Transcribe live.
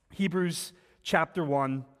Hebrews chapter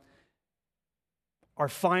 1, our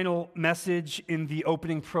final message in the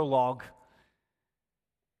opening prologue.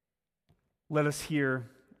 Let us hear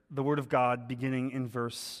the word of God beginning in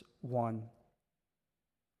verse 1.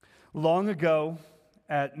 Long ago,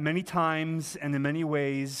 at many times and in many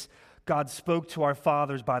ways, God spoke to our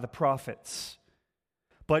fathers by the prophets.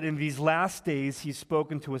 But in these last days, he's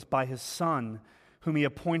spoken to us by his Son, whom he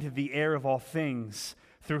appointed the heir of all things,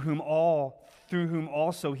 through whom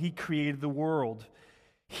also he created the world.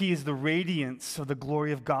 He is the radiance of the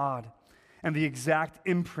glory of God and the exact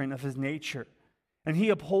imprint of his nature. And he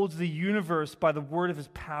upholds the universe by the word of his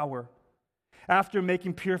power. After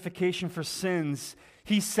making purification for sins,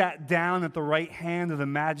 he sat down at the right hand of the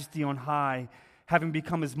Majesty on high, having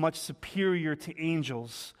become as much superior to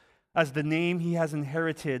angels as the name he has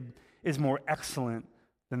inherited is more excellent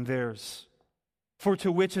than theirs. For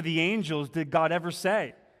to which of the angels did God ever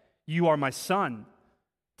say, "You are my son,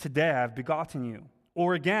 today I have begotten you"?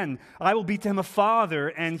 Or again, "I will be to him a father,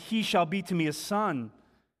 and he shall be to me a son"?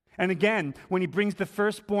 And again, when he brings the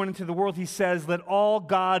firstborn into the world, he says, "Let all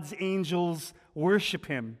God's angels worship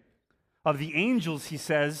him." Of the angels, he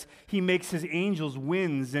says, he makes his angels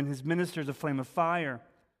winds and his ministers a flame of fire.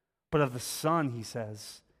 But of the Son, he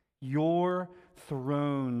says, "Your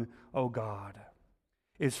throne, O God,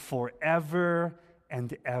 is forever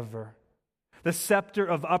and ever. The scepter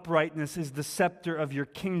of uprightness is the scepter of your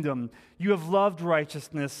kingdom. You have loved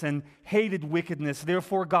righteousness and hated wickedness.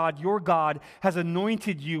 Therefore, God, your God, has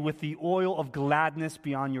anointed you with the oil of gladness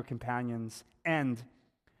beyond your companions. And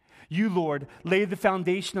you, Lord, laid the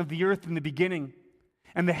foundation of the earth in the beginning,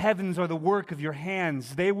 and the heavens are the work of your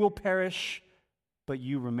hands. They will perish, but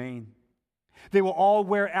you remain. They will all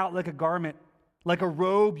wear out like a garment. Like a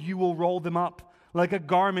robe, you will roll them up. Like a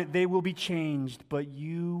garment, they will be changed, but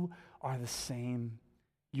you are the same.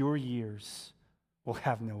 Your years will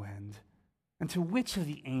have no end. And to which of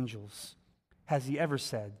the angels has he ever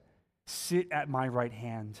said, "Sit at my right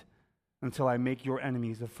hand until I make your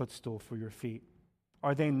enemies a footstool for your feet"?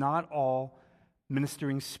 Are they not all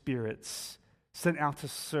ministering spirits sent out to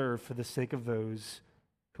serve for the sake of those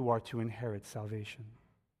who are to inherit salvation?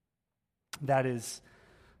 That is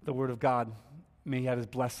the word of God. May he add his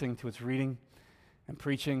blessing to its reading and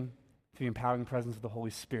preaching, to the empowering presence of the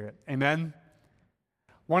Holy Spirit. Amen.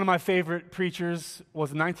 One of my favorite preachers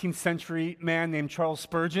was a 19th century man named Charles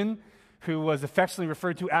Spurgeon, who was affectionately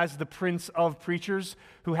referred to as the Prince of Preachers,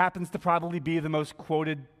 who happens to probably be the most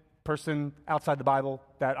quoted person outside the Bible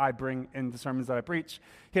that I bring in the sermons that I preach.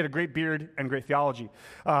 He had a great beard and great theology.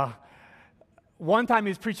 One time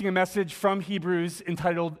he was preaching a message from Hebrews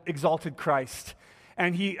entitled "Exalted Christ."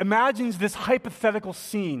 And he imagines this hypothetical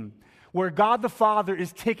scene where God the Father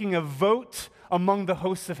is taking a vote among the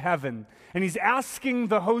hosts of heaven. And he's asking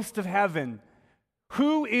the host of heaven,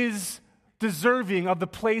 who is deserving of the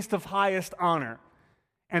place of highest honor?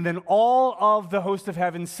 And then all of the host of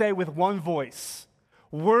heaven say with one voice,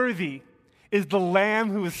 "Worthy is the Lamb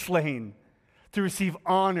who is slain to receive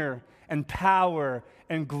honor and power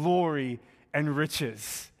and glory and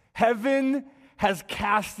riches." Heaven has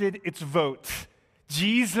casted its vote.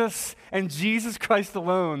 Jesus and Jesus Christ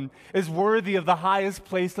alone is worthy of the highest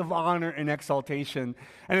place of honor and exaltation.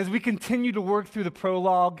 And as we continue to work through the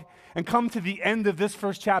prologue and come to the end of this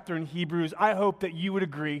first chapter in Hebrews, I hope that you would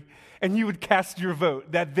agree and you would cast your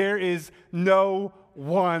vote that there is no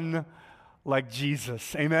one like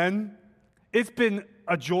Jesus. Amen? It's been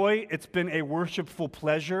a joy, it's been a worshipful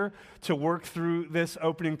pleasure to work through this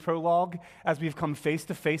opening prologue as we've come face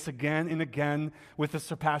to face again and again with the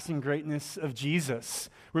surpassing greatness of Jesus.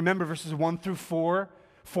 Remember, verses 1 through 4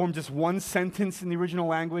 form just one sentence in the original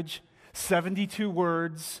language, 72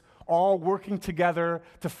 words, all working together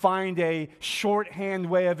to find a shorthand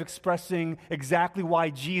way of expressing exactly why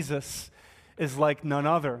Jesus is like none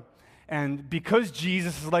other. And because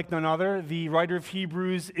Jesus is like none other, the writer of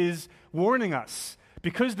Hebrews is warning us.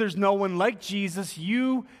 Because there's no one like Jesus,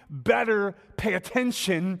 you better pay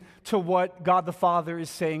attention to what God the Father is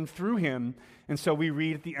saying through him. And so we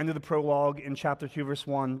read at the end of the prologue in chapter 2, verse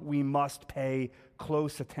 1, we must pay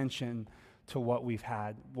close attention to what we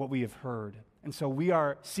have heard. And so we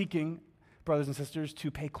are seeking, brothers and sisters, to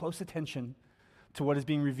pay close attention to what is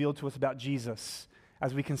being revealed to us about Jesus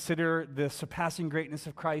as we consider the surpassing greatness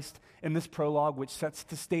of Christ in this prologue, which sets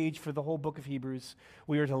the stage for the whole book of Hebrews.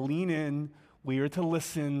 We are to lean in, we are to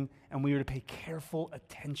listen, and we are to pay careful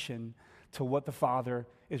attention to what the Father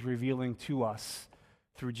is revealing to us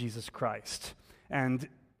through Jesus Christ. And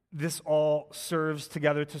this all serves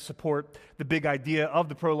together to support the big idea of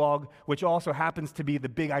the prologue, which also happens to be the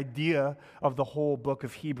big idea of the whole book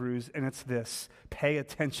of Hebrews, and it's this: pay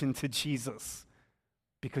attention to Jesus.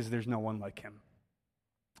 because there's no one like him.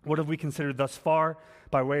 What have we considered thus far?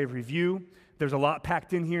 By way of review, there's a lot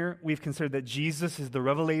packed in here. We've considered that Jesus is the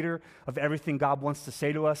revelator of everything God wants to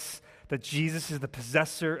say to us, that Jesus is the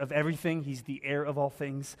possessor of everything. He's the heir of all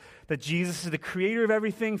things, that Jesus is the creator of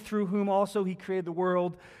everything, through whom also he created the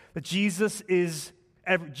world, that Jesus is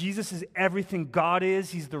everything God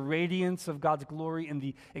is. He's the radiance of God's glory and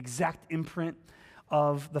the exact imprint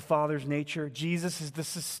of the Father's nature. Jesus is the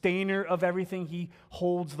sustainer of everything. He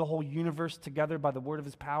holds the whole universe together by the word of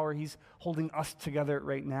his power. He's holding us together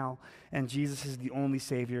right now. And Jesus is the only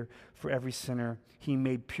Savior for every sinner. He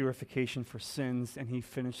made purification for sins, and he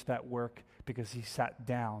finished that work because he sat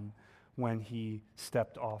down when he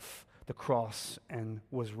stepped off the cross and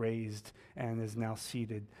was raised and is now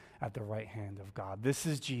seated at the right hand of God. This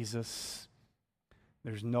is Jesus.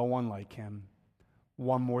 There's no one like him.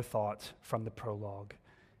 One more thought from the prologue,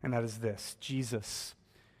 and that is this: Jesus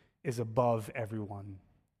is above everyone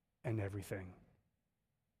and everything.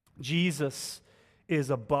 Jesus is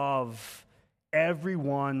above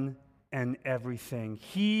everyone and everything.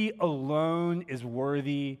 He alone is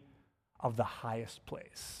worthy of the highest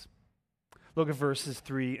place. Look at verses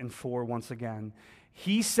 3 and 4 once again.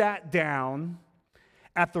 He sat down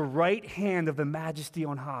at the right hand of the Majesty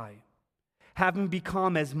on high, having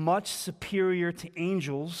become as much superior to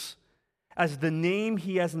angels as the name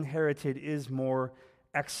he has inherited is more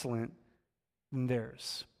excellent than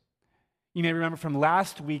theirs. You may remember from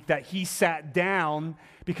last week that he sat down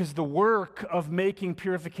because the work of making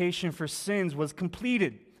purification for sins was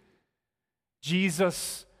completed.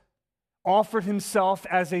 Jesus offered himself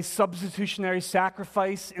as a substitutionary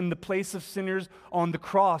sacrifice in the place of sinners on the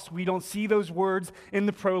cross. We don't see those words in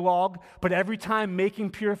the prologue, but every time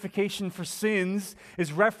making purification for sins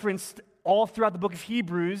is referenced all throughout the book of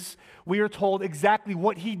Hebrews, we are told exactly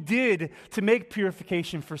what he did to make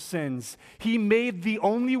purification for sins. He made the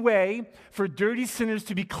only way for dirty sinners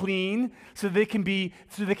to be clean so they can be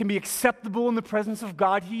acceptable in the presence of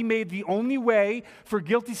God. He made the only way for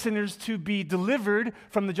guilty sinners to be delivered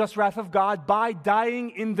from the just wrath of God by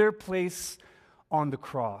dying in their place on the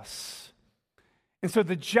cross. And so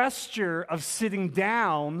the gesture of sitting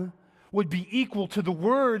down would be equal to the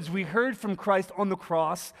words we heard from Christ on the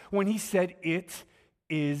cross when he said, "It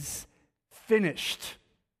is finished."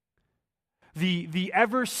 The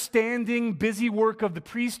ever-standing busy work of the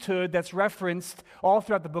priesthood that's referenced all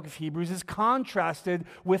throughout the book of Hebrews is contrasted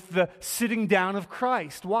with the sitting down of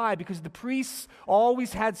Christ. Why? Because the priests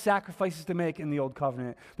always had sacrifices to make in the Old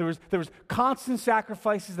Covenant. There was constant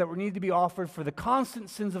sacrifices that were needed to be offered for the constant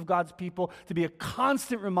sins of God's people, to be a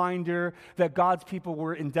constant reminder that God's people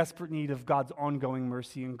were in desperate need of God's ongoing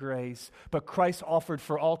mercy and grace. But Christ offered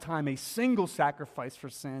for all time a single sacrifice for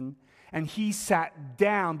sin, and he sat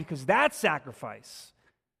down because that sacrifice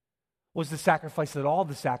was the sacrifice that all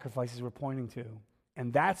the sacrifices were pointing to.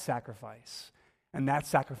 And that sacrifice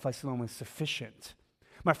alone was sufficient.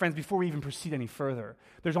 My friends, before we even proceed any further,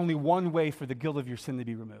 there's only one way for the guilt of your sin to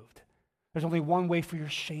be removed. There's only one way for your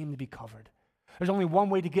shame to be covered. There's only one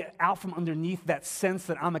way to get out from underneath that sense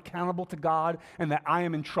that I'm accountable to God and that I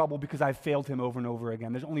am in trouble because I've failed him over and over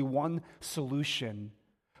again. There's only one solution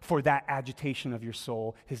for that agitation of your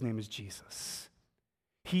soul. His name is Jesus.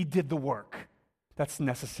 He did the work that's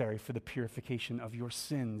necessary for the purification of your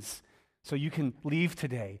sins. So you can leave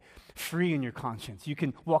today free in your conscience. You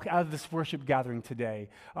can walk out of this worship gathering today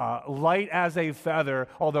light as a feather,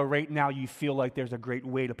 although right now you feel like there's a great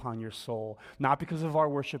weight upon your soul. Not because of our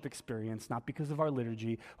worship experience, not because of our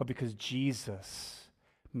liturgy, but because Jesus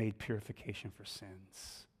made purification for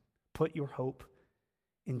sins. Put your hope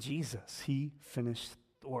in Jesus. He finished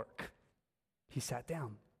the work. He sat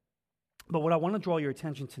down. But what I want to draw your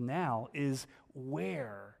attention to now is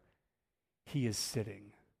where he is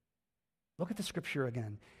sitting. Look at the scripture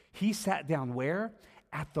again. He sat down where?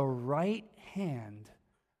 At the right hand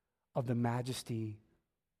of the Majesty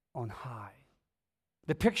on high.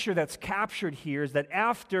 The picture that's captured here is that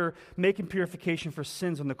after making purification for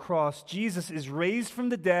sins on the cross, Jesus is raised from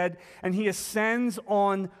the dead and he ascends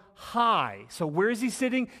on high. So where is he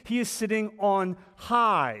sitting? He is sitting on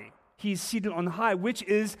high. He's seated on high, which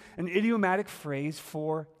is an idiomatic phrase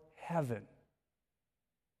for heaven.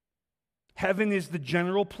 Heaven is the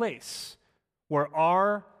general place where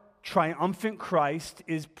our triumphant Christ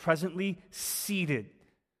is presently seated.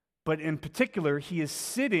 But in particular, he is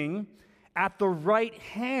sitting at the right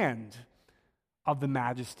hand of the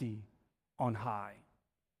Majesty on high.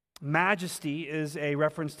 Majesty is a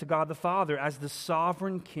reference to God the Father as the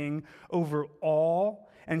sovereign king over all.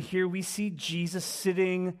 And here we see Jesus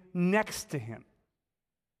sitting next to him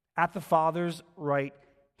at the Father's right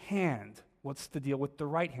hand. What's the deal with the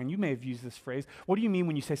right hand? You may have used this phrase. What do you mean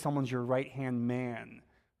when you say someone's your right-hand man,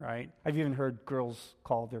 right? I've even heard girls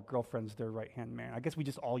call their girlfriends their right-hand man. I guess we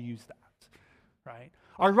just all use that, right?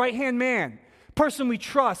 Our right-hand man, person we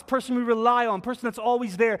trust, person we rely on, person that's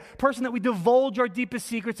always there, person that we divulge our deepest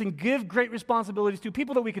secrets and give great responsibilities to,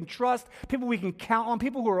 people that we can trust, people we can count on,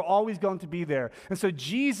 people who are always going to be there. And so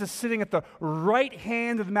Jesus sitting at the right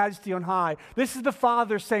hand of the Majesty on high, this is the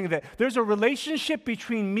Father saying that there's a relationship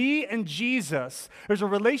between me and Jesus. There's a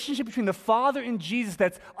relationship between the Father and Jesus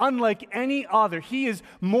that's unlike any other. He is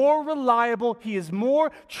more reliable. He is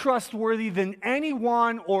more trustworthy than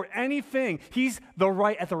anyone or anything. He's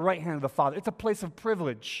at the right hand of the Father. It's a place of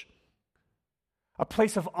privilege, a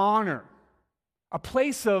place of honor, a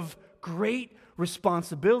place of great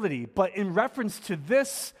responsibility. But in reference to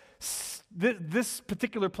this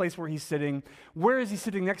particular place where he's sitting, where is he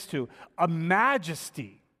sitting next to? A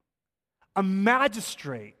majesty, a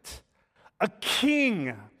magistrate, a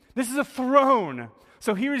king. This is a throne.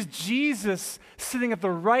 So here is Jesus sitting at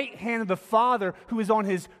the right hand of the Father who is on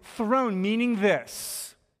his throne, meaning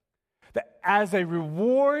this: that as a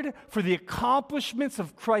reward for the accomplishments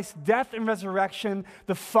of Christ's death and resurrection,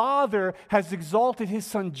 the Father has exalted his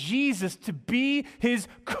Son Jesus to be his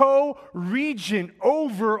co-regent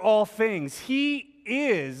over all things. He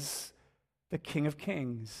is the King of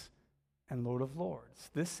Kings and Lord of Lords.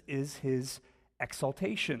 This is his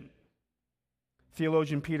exaltation.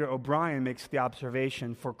 Theologian Peter O'Brien makes the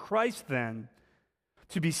observation, for Christ then,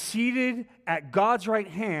 to be seated at God's right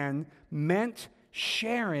hand meant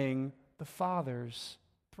sharing the Father's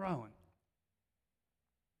throne.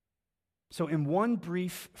 So in one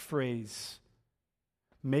brief phrase,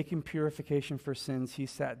 making purification for sins, he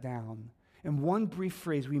sat down. In one brief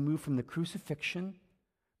phrase, we move from the crucifixion,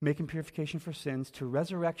 making purification for sins, to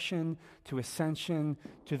resurrection, to ascension,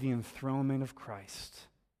 to the enthronement of Christ.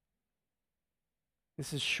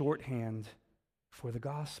 This is shorthand for the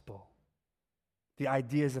gospel. The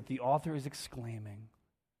idea is that the author is exclaiming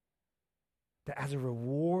that as a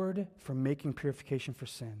reward for making purification for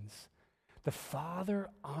sins, the Father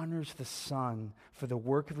honors the Son for the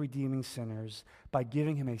work of redeeming sinners by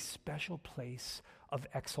giving him a special place of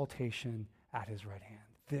exaltation at his right hand.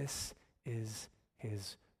 This is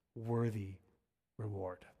his worthy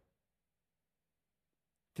reward.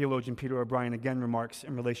 Theologian Peter O'Brien again remarks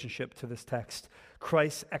in relationship to this text,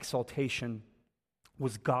 Christ's exaltation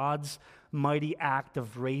was God's mighty act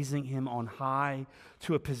of raising him on high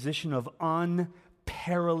to a position of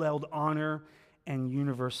unparalleled honor and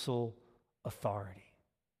universal authority.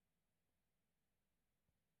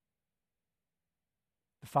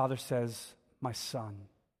 The Father says, my Son,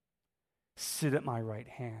 sit at my right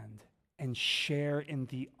hand and share in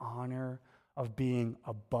the honor of being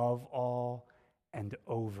above all and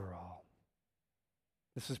over all.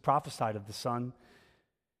 This is prophesied of the Son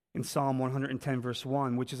in Psalm 110, verse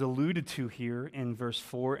 1, which is alluded to here in verse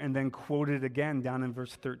 4, and then quoted again down in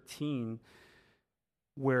verse 13,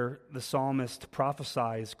 where the psalmist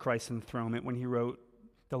prophesies Christ's enthronement when he wrote,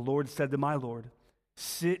 the Lord said to my Lord,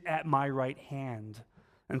 sit at my right hand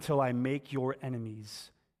until I make your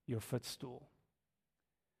enemies your footstool.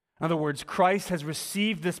 In other words, Christ has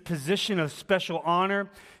received this position of special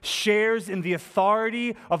honor, shares in the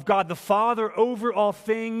authority of God the Father over all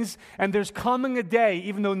things, and there's coming a day,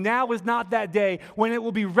 even though now is not that day, when it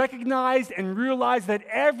will be recognized and realized that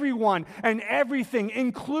everyone and everything,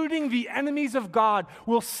 including the enemies of God,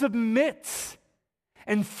 will submit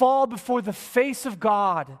and fall before the face of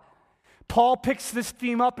God. Paul picks this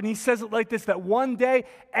theme up and he says it like this, that one day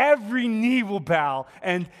every knee will bow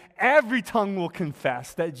and every tongue will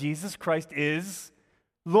confess that Jesus Christ is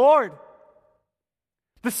Lord,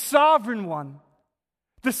 the sovereign one,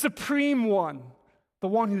 the supreme one, the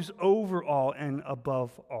one who's over all and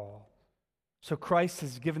above all. So Christ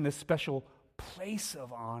has given this special place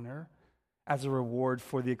of honor as a reward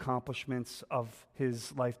for the accomplishments of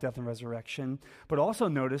his life, death, and resurrection. But also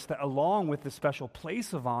notice that along with the special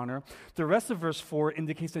place of honor, the rest of verse 4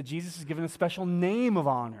 indicates that Jesus is given a special name of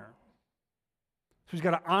honor. So he's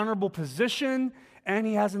got an honorable position and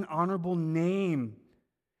he has an honorable name.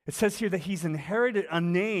 It says here that he's inherited a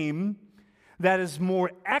name that is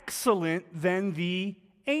more excellent than the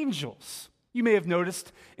angels. You may have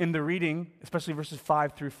noticed in the reading, especially verses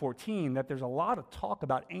 5 through 14, that there's a lot of talk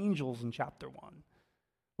about angels in chapter 1.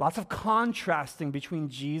 Lots of contrasting between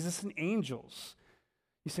Jesus and angels.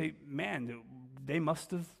 You say, man, they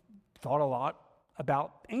must have thought a lot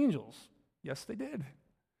about angels. Yes, they did.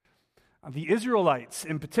 The Israelites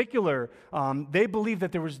in particular, they believed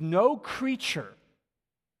that there was no creature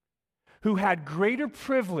who had greater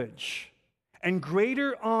privilege and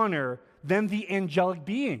greater honor than the angelic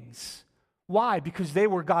beings. Why? Because they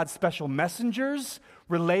were God's special messengers,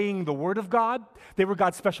 relaying the word of God. They were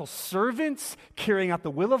God's special servants, carrying out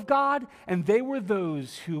the will of God. And they were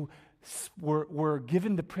those who were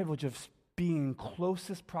given the privilege of being in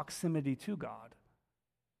closest proximity to God.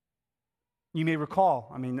 You may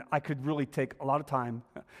recall, I could really take a lot of time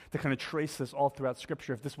to kind of trace this all throughout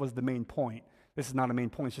Scripture if this was the main point. This is not a main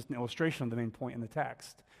point, it's just an illustration of the main point in the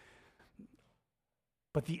text.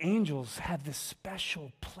 But the angels had this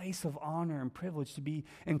special place of honor and privilege to be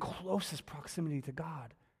in closest proximity to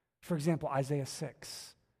God. For example, Isaiah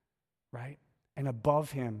 6, right? And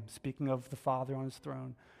above him, speaking of the Father on his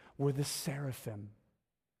throne, were the seraphim,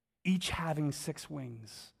 each having 6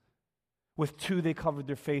 wings. With 2 they covered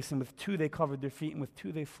their face, and with 2 they covered their feet, and with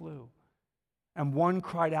 2 they flew. And one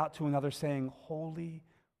cried out to another, saying, Holy,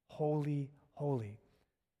 holy, holy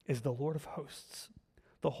is the Lord of hosts.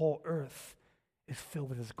 The whole earth is filled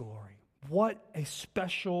with his glory. What a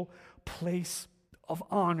special place of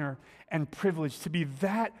honor and privilege to be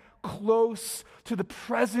that close to the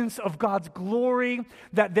presence of God's glory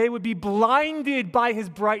that they would be blinded by his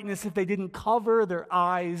brightness if they didn't cover their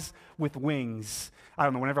eyes with wings. I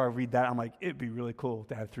don't know, whenever I read that, I'm like, it'd be really cool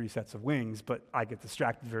to have 3 sets of wings, but I get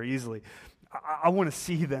distracted very easily. I want to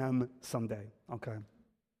see them someday, okay?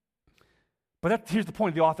 But here's the point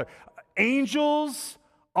of the author. Angels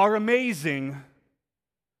are amazing,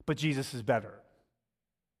 but Jesus is better.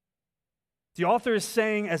 The author is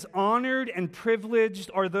saying, as honored and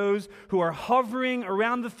privileged are those who are hovering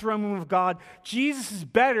around the throne room of God, Jesus is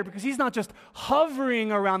better because he's not just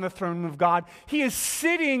hovering around the throne room of God, he is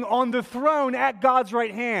sitting on the throne at God's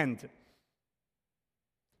right hand.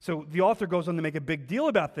 So the author goes on to make a big deal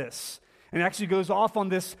about this, and actually goes off on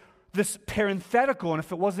this parenthetical, and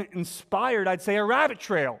if it wasn't inspired, I'd say a rabbit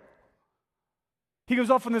trail. He goes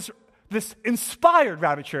off on this inspired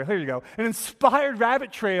rabbit trail. Here you go. An inspired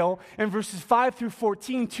rabbit trail in verses 5 through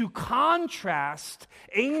 14 to contrast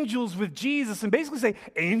angels with Jesus and basically say,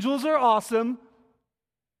 angels are awesome,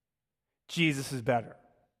 Jesus is better.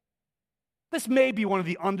 This may be one of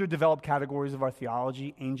the underdeveloped categories of our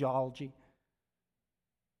theology, angelology.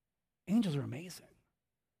 Angels are amazing.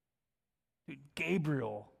 Dude,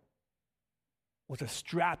 Gabriel was a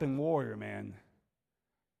strapping warrior, man.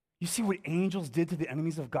 You see what angels did to the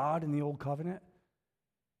enemies of God in the Old Covenant?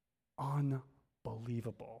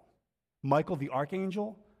 Unbelievable. Michael the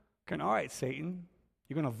archangel, going, all right, Satan,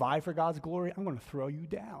 you're going to vie for God's glory? I'm going to throw you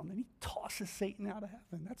down. And he tosses Satan out of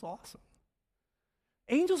heaven. That's awesome.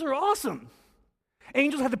 Angels are awesome.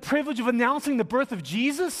 Angels had the privilege of announcing the birth of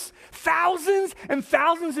Jesus, thousands and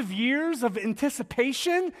thousands of years of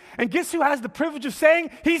anticipation. And guess who has the privilege of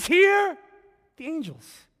saying, he's here? The angels.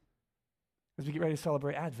 As we get ready to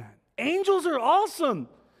celebrate Advent. Angels are awesome.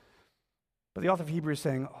 But the author of Hebrews is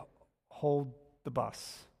saying, hold the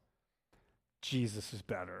bus. Jesus is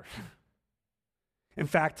better. In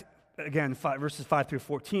fact, again, verses 5 through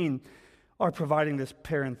 14 are providing this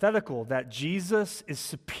parenthetical that Jesus is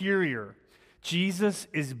superior. Jesus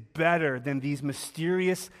is better than these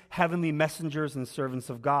mysterious heavenly messengers and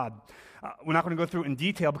servants of God. We're not going to go through it in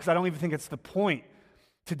detail because I don't even think it's the point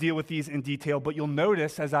to deal with these in detail, but you'll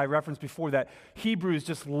notice, as I referenced before, that Hebrews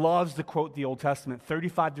just loves to quote the Old Testament.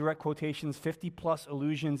 35 direct quotations, 50 plus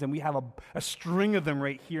allusions, and we have a string of them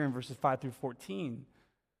right here in verses 5 through 14.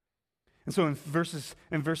 And so in verse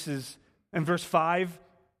 5,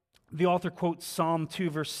 the author quotes Psalm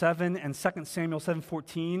 2, verse 7, and 2 Samuel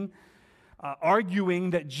 7:14,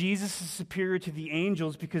 arguing that Jesus is superior to the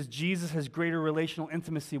angels because Jesus has greater relational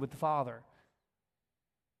intimacy with the Father.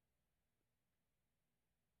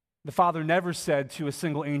 The Father never said to a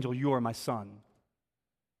single angel, you are my son.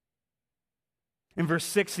 In verse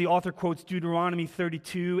 6, the author quotes Deuteronomy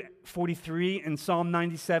 32:43 and Psalm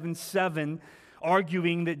 97:7,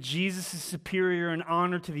 arguing that Jesus is superior in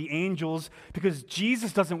honor to the angels because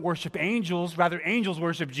Jesus doesn't worship angels, rather angels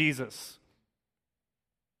worship Jesus.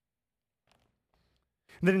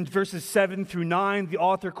 And then in verses 7 through 9, the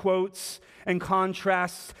author quotes and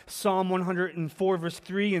contrasts Psalm 104, verse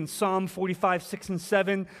 3, and Psalm 45, 6, and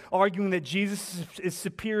 7, arguing that Jesus is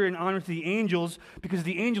superior in honor to the angels because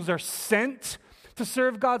the angels are sent to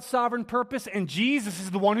serve God's sovereign purpose, and Jesus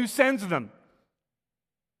is the one who sends them.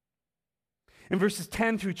 In verses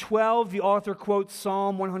 10 through 12, the author quotes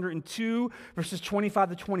Psalm 102, verses 25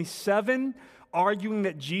 to 27, arguing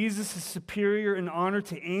that Jesus is superior in honor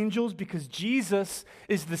to angels because Jesus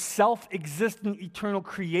is the self-existent eternal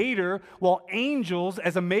creator, while angels,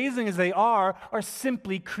 as amazing as they are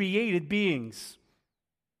simply created beings.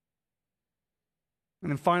 And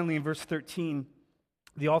then finally in verse 13,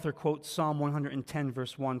 the author quotes Psalm 110,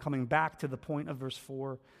 verse 1, coming back to the point of verse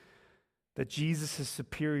 4. that Jesus is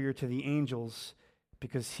superior to the angels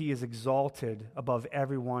because he is exalted above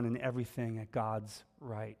everyone and everything at God's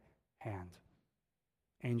right hand.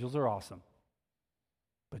 Angels are awesome,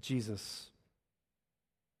 but Jesus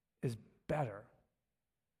is better.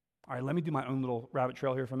 All right, let me do my own little rabbit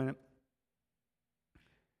trail here for a minute.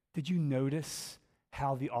 Did you notice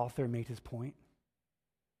how the author made his point?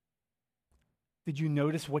 Did you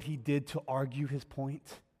notice what he did to argue his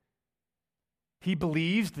point? He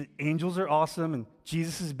believes that angels are awesome and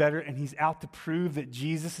Jesus is better, and he's out to prove that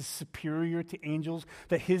Jesus is superior to angels,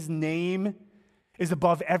 that his name is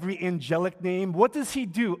above every angelic name. What does he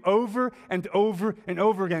do over and over and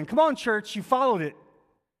over again? Come on, church, you followed it.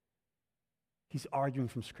 He's arguing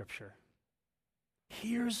from Scripture.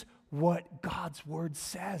 Here's what God's word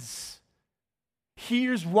says.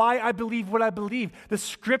 Here's why I believe what I believe. The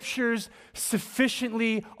Scriptures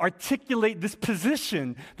sufficiently articulate this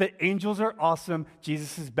position that angels are awesome,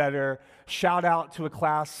 Jesus is better. Shout out to a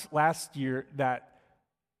class last year that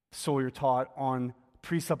Sawyer taught on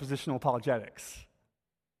presuppositional apologetics.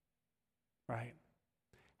 Right?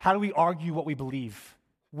 How do we argue what we believe?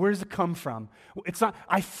 Where does it come from? It's not,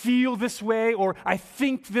 I feel this way, or I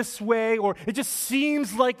think this way, or it just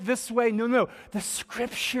seems like this way. No. The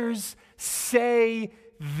Scriptures say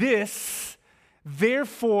this.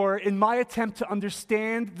 Therefore, in my attempt to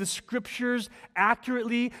understand the Scriptures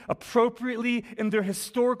accurately, appropriately, in their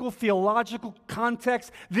historical, theological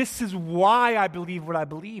context, this is why I believe what I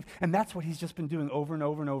believe. And that's what he's just been doing over and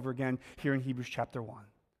over and over again here in Hebrews chapter 1.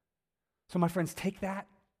 So my friends, take that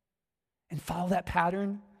and follow that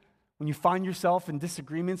pattern. When you find yourself in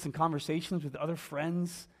disagreements and conversations with other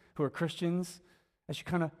friends who are Christians, as you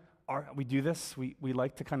kind of are, we do this, we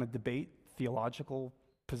like to kind of debate theological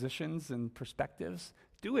positions and perspectives.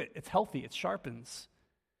 Do it. It's healthy. It sharpens.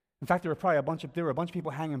 In fact, there were a bunch of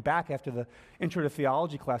people hanging back after the intro to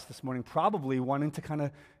theology class this morning, probably wanting to kind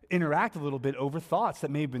of interact a little bit over thoughts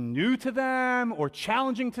that may have been new to them or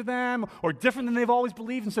challenging to them or different than they've always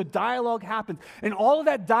believed. And so dialogue happens. And all of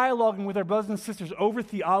that dialoguing with our brothers and sisters over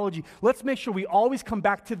theology, let's make sure we always come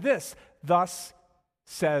back to this. Thus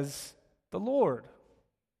says the Lord.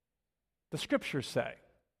 The Scriptures say.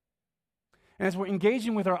 And as we're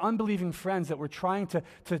engaging with our unbelieving friends that we're trying to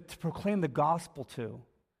proclaim the gospel to,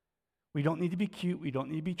 we don't need to be cute. We don't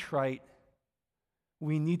need to be trite.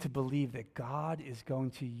 We need to believe that God is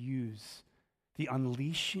going to use the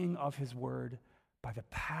unleashing of his word by the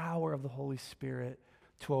power of the Holy Spirit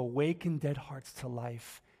to awaken dead hearts to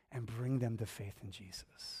life and bring them to faith in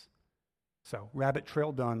Jesus. So, rabbit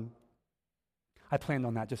trail done. I planned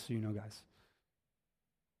on that, just so you know, guys.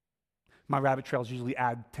 My rabbit trails usually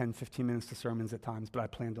add 10, 15 minutes to sermons at times, but I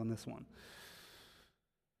planned on this one.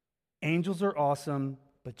 Angels are awesome,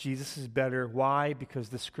 but Jesus is better. Why? Because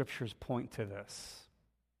the Scriptures point to this.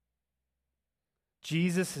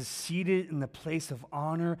 Jesus is seated in the place of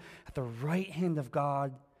honor at the right hand of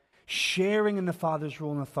God, sharing in the Father's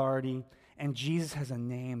rule and authority, and Jesus has a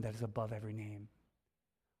name that is above every name.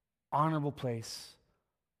 Honorable place,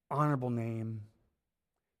 honorable name.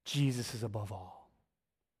 Jesus is above all.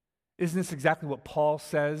 Isn't this exactly what Paul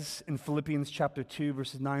says in Philippians chapter 2,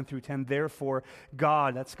 verses 9 through 10? Therefore,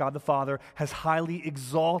 God, that's God the Father, has highly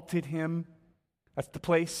exalted him, that's the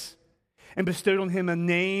place, and bestowed on him a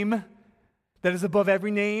name that is above every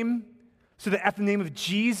name, so that at the name of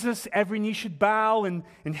Jesus, every knee should bow in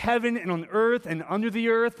heaven and on earth and under the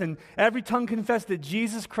earth, and every tongue confess that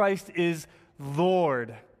Jesus Christ is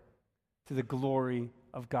Lord, to the glory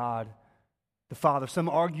of God the Father. Some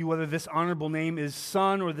argue whether this honorable name is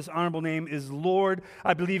Son or this honorable name is Lord.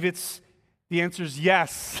 I believe the answer is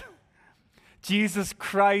yes. Jesus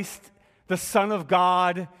Christ, the Son of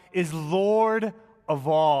God, is Lord of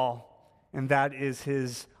all, and that is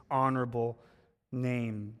his honorable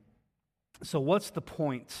name. So what's the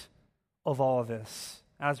point of all of this?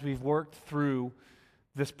 As we've worked through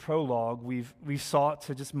this prologue, we've sought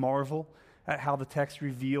to just marvel at how the text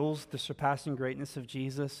reveals the surpassing greatness of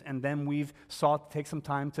Jesus, and then we've sought to take some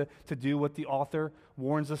time to do what the author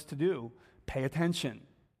warns us to do. Pay attention.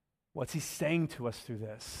 What's he saying to us through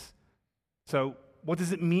this? So, what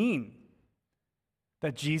does it mean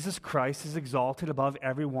that Jesus Christ is exalted above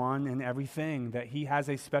everyone and everything, that he has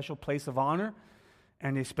a special place of honor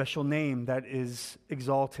and a special name that is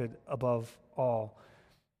exalted above all?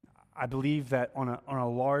 I believe that on a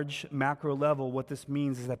large macro level, what this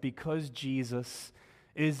means is that because Jesus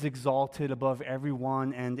is exalted above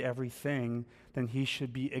everyone and everything, then he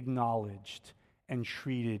should be acknowledged and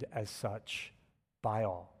treated as such by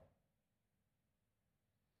all.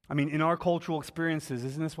 I mean, in our cultural experiences,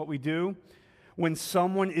 isn't this what we do? When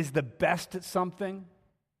someone is the best at something,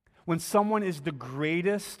 when someone is the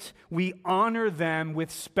greatest, we honor them with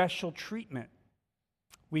special treatment.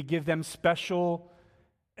 We give them special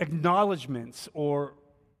acknowledgments or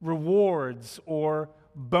rewards or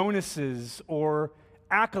bonuses or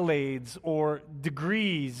accolades or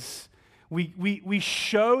degrees. We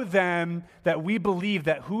show them that we believe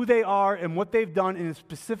that who they are and what they've done in a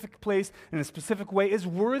specific place, in a specific way, is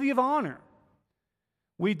worthy of honor.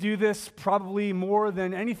 We do this probably more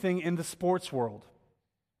than anything in the sports world.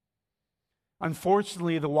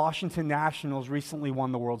 Unfortunately, the Washington Nationals recently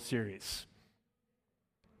won the World Series.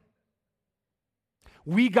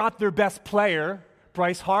 We got their best player,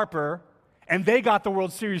 Bryce Harper, and they got the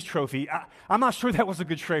World Series trophy. I'm not sure that was a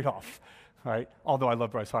good trade-off, right? Although I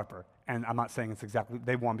love Bryce Harper, and I'm not saying it's exactly,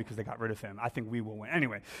 they won because they got rid of him. I think we will win.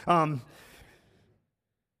 Anyway,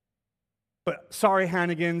 but sorry,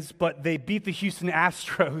 Hannigans, but they beat the Houston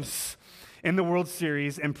Astros in the World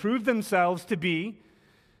Series and proved themselves to be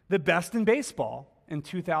the best in baseball in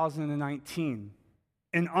 2019.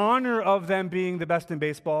 In honor of them being the best in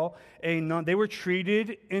baseball, they were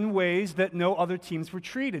treated in ways that no other teams were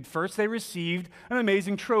treated. First, they received an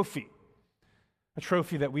amazing trophy, a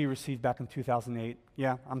trophy that we received back in 2008.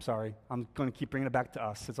 Yeah, I'm sorry. I'm going to keep bringing it back to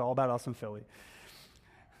us. It's all about us in Philly.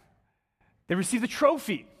 They received a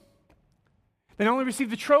trophy. They not only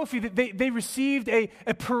received the trophy, they received a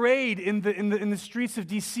parade in the streets of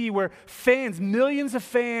D.C. where fans, millions of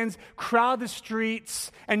fans, crowd the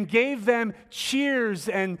streets and gave them cheers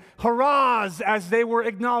and hurrahs as they were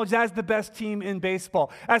acknowledged as the best team in baseball.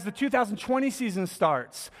 As the 2020 season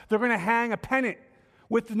starts, they're going to hang a pennant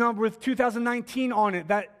with the number with 2019 on it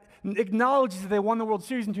that acknowledges that they won the World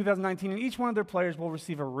Series in 2019, and each one of their players will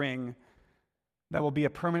receive a ring that will be a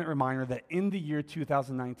permanent reminder that in the year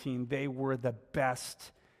 2019, they were the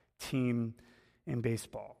best team in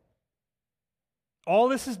baseball. All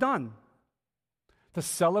this is done to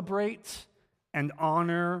celebrate and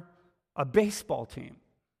honor a baseball team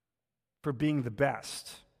for being the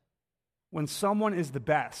best. When someone is the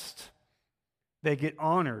best, they get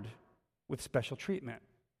honored with special treatment.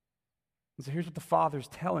 And so here's what the Father's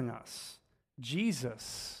telling us.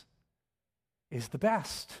 Jesus is the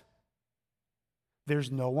best.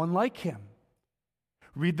 There's no one like him.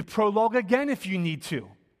 Read the prologue again if you need to.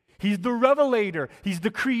 He's the revelator. He's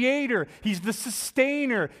the creator. He's the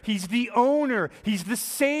sustainer. He's the owner. He's the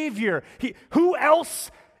savior. Who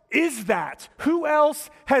else is that? Who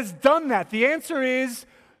else has done that? The answer is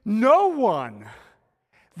no one.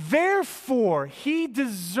 Therefore, he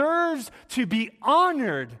deserves to be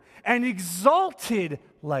honored and exalted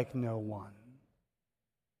like no one.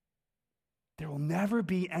 There will never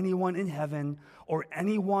be anyone in heaven or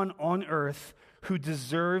anyone on earth who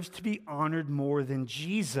deserves to be honored more than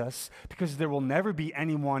Jesus, because there will never be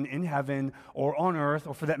anyone in heaven or on earth,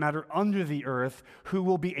 or for that matter, under the earth, who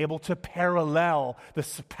will be able to parallel the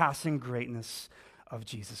surpassing greatness of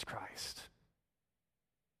Jesus Christ.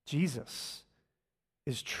 Jesus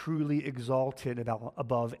is truly exalted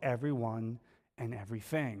above everyone and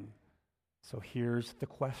everything. So here's the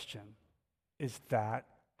question. Is that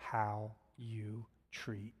how you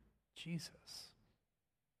treat Jesus?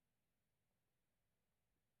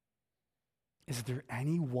 Is there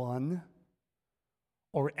anyone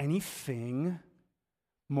or anything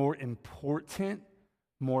more important,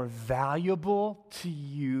 more valuable to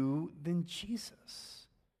you than Jesus?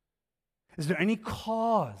 Is there any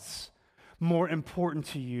cause more important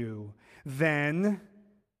to you than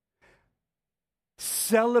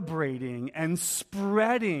celebrating and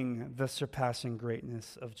spreading the surpassing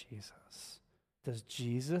greatness of Jesus? Does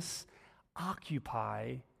Jesus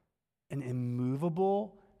occupy an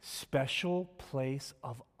immovable, special place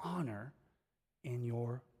of honor in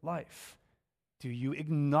your life? Do you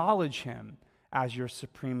acknowledge him as your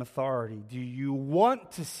supreme authority? Do you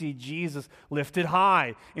want to see Jesus lifted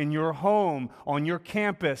high in your home, on your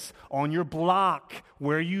campus, on your block,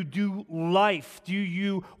 where you do life? Do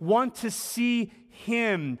you want to see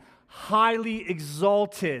him highly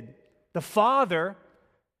exalted? The Father,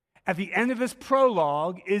 at the end of this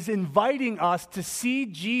prologue, is inviting us to see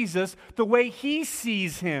Jesus the way he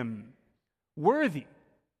sees him, worthy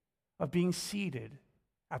of being seated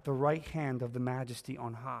at the right hand of the Majesty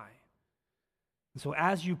on high. And so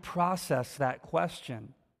as you process that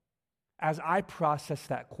question, as I process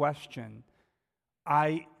that question,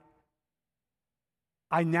 I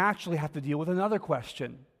naturally have to deal with another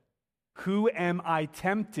question. Who am I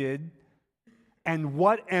tempted, and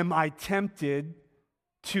what am I tempted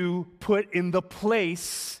to put in the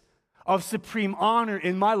place of supreme honor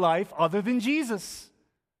in my life other than Jesus?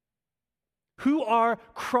 Who are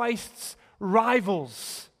Christ's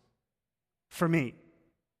rivals for me?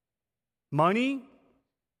 Money,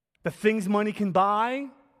 The things money can buy,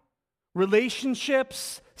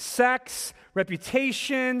 relationships, sex,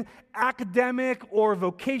 reputation, academic or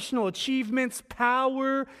vocational achievements,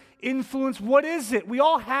 power, influence. What is it? We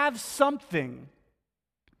all have something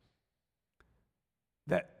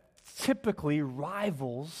that typically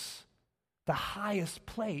rivals the highest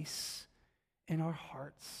place in our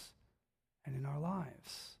hearts and in our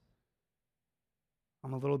lives.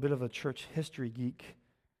 I'm a little bit of a church history geek,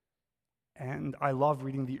 and I love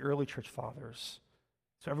reading the early church fathers.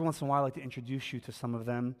 So every once in a while, I like to introduce you to some of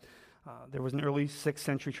them. There was an early 6th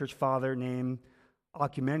century church father named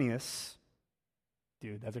Oecumenius.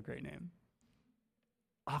 Dude, that's a great name.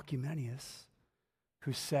 Oecumenius,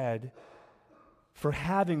 who said, "For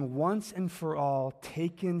having once and for all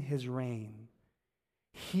taken his reign,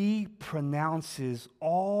 he pronounces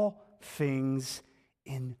all things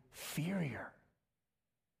inferior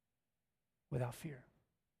without fear."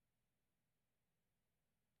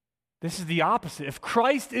 This is the opposite. If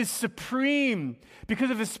Christ is supreme because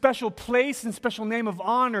of his special place and special name of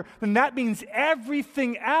honor, then that means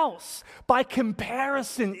everything else, by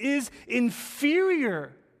comparison, is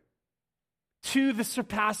inferior to the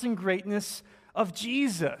surpassing greatness of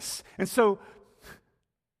Jesus. And so,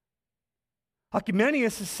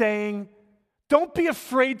 Oecumenius is saying, don't be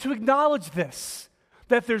afraid to acknowledge this.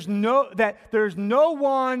 That there's no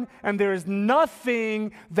one and there is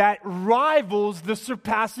nothing that rivals the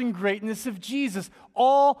surpassing greatness of Jesus.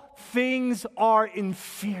 All things are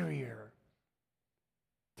inferior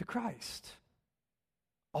to Christ.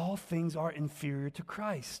 All things are inferior to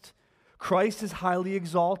Christ. Christ is highly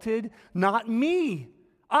exalted, not me.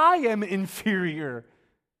 I am inferior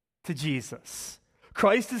to Jesus.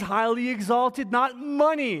 Christ is highly exalted, not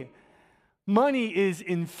money. Money is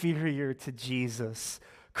inferior to Jesus.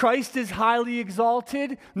 Christ is highly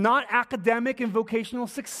exalted, not academic and vocational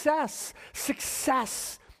success.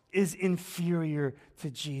 Success is inferior to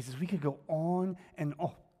Jesus. We could go on and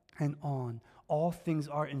on and on. All things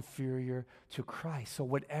are inferior to Christ. So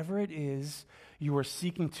whatever it is you are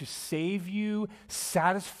seeking to save you,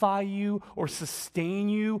 satisfy you, or sustain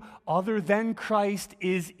you other than Christ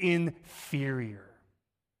is inferior.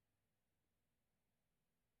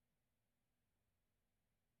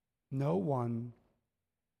 No one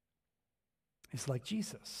is like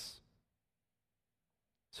Jesus.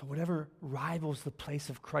 So whatever rivals the place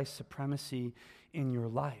of Christ's supremacy in your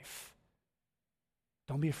life,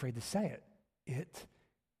 don't be afraid to say it. It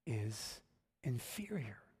is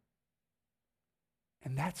inferior.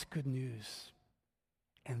 And that's good news.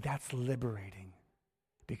 And that's liberating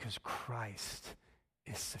because Christ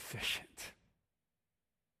is sufficient.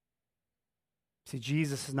 See,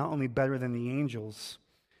 Jesus is not only better than the angels,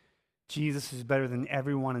 Jesus is better than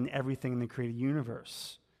everyone and everything in the created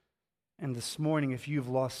universe. And this morning, if you've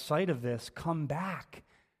lost sight of this, come back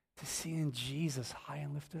to seeing Jesus high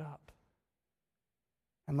and lifted up.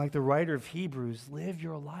 And like the writer of Hebrews, live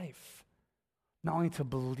your life. Not only to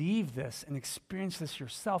believe this and experience this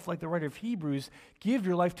yourself, like the writer of Hebrews, give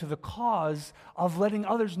your life to the cause of letting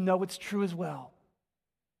others know it's true as well.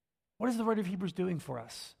 What is the writer of Hebrews doing for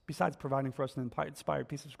us, besides providing for us an inspired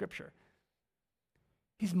piece of Scripture?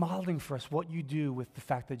 He's modeling for us what you do with the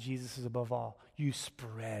fact that Jesus is above all. You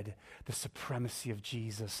spread the supremacy of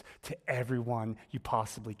Jesus to everyone you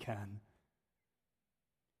possibly can.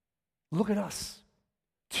 Look at us.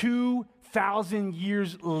 2,000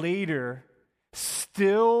 years later,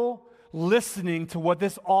 still listening to what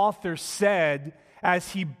this author said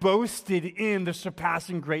as he boasted in the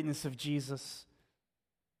surpassing greatness of Jesus.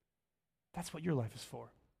 That's what your life is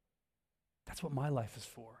for. That's what my life is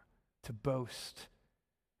for, to boast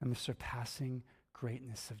in the surpassing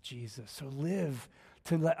greatness of Jesus. So live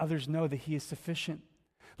to let others know that he is sufficient.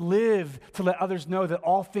 Live to let others know that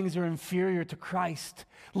all things are inferior to Christ.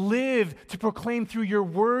 Live to proclaim through your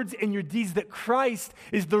words and your deeds that Christ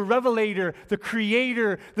is the revelator, the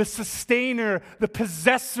creator, the sustainer, the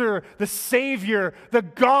possessor, the savior, the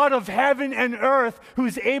God of heaven and earth who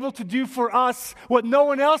is able to do for us what no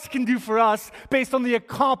one else can do for us based on the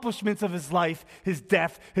accomplishments of his life, his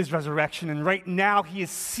death, his resurrection. And right now he is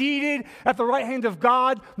seated at the right hand of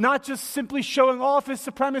God, not just simply showing off his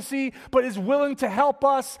supremacy, but is willing to help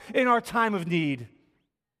us in our time of need.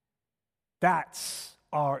 That's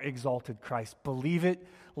our exalted Christ. Believe it,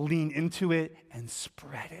 lean into it, and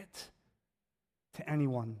spread it to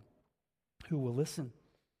anyone who will listen.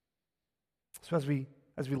 So as we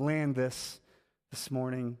land this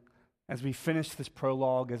morning, as we finish this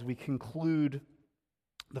prologue, as we conclude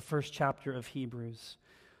the first chapter of Hebrews,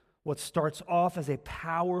 what starts off as a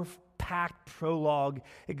power-packed prologue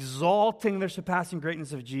exalting the surpassing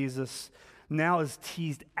greatness of Jesus now is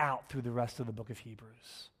teased out through the rest of the book of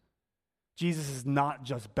Hebrews. Jesus is not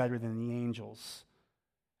just better than the angels.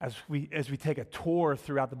 As we take a tour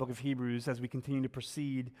throughout the book of Hebrews, as we continue to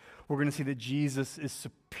proceed, we're going to see that Jesus is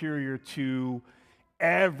superior to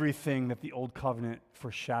everything that the old covenant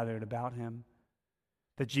foreshadowed about him.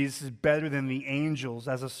 That Jesus is better than the angels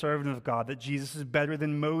as a servant of God. That Jesus is better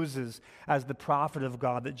than Moses as the prophet of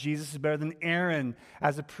God. That Jesus is better than Aaron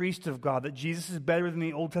as a priest of God. That Jesus is better than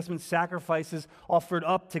the Old Testament sacrifices offered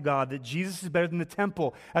up to God. That Jesus is better than the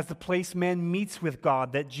temple as the place man meets with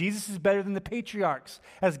God. That Jesus is better than the patriarchs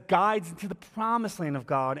as guides into the promised land of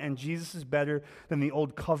God. And Jesus is better than the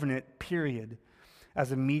Old Covenant, period,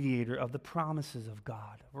 as a mediator of the promises of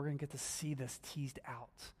God. We're going to get to see this teased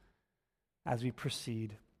out as we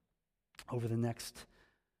proceed over the next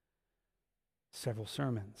several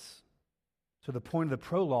sermons. So the point of the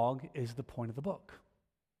prologue is the point of the book.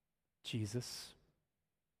 Jesus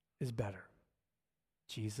is better.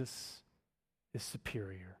 Jesus is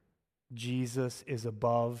superior. Jesus is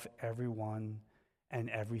above everyone and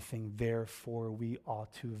everything. Therefore, we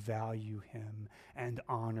ought to value him and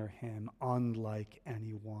honor him unlike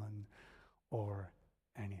anyone or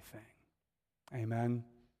anything. Amen.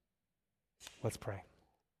 Let's pray.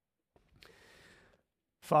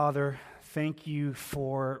 Father, thank you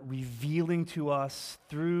for revealing to us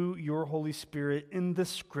through your Holy Spirit in the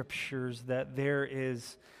Scriptures that there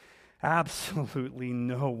is absolutely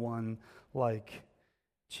no one like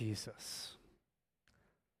Jesus.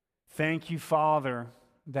 Thank you, Father,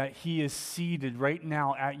 that he is seated right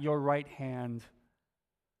now at your right hand,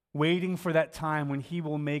 waiting for that time when he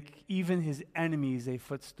will make even his enemies a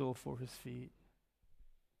footstool for his feet.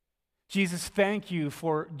 Jesus, thank you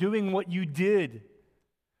for doing what you did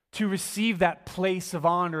to receive that place of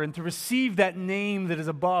honor and to receive that name that is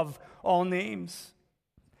above all names.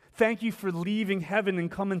 Thank you for leaving heaven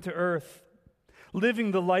and coming to earth,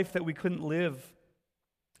 living the life that we couldn't live,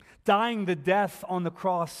 dying the death on the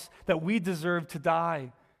cross that we deserve to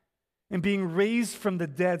die, and being raised from the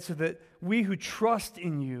dead so that we who trust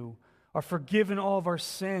in you are forgiven all of our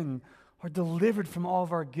sin, are delivered from all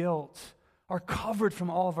of our guilt, are covered from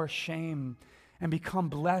all of our shame, and become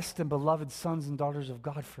blessed and beloved sons and daughters of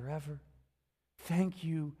God forever. Thank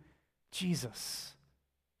you, Jesus,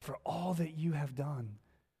 for all that you have done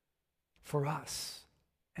for us.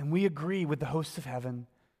 And we agree with the hosts of heaven.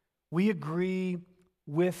 We agree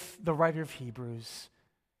with the writer of Hebrews.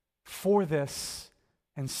 For this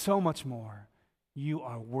and so much more, you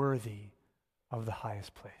are worthy of the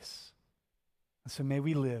highest place. And so may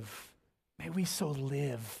we live, may we so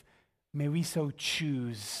live, may we so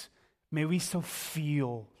choose, may we so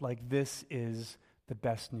feel like this is the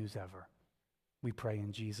best news ever. We pray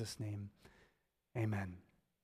in Jesus' name. Amen.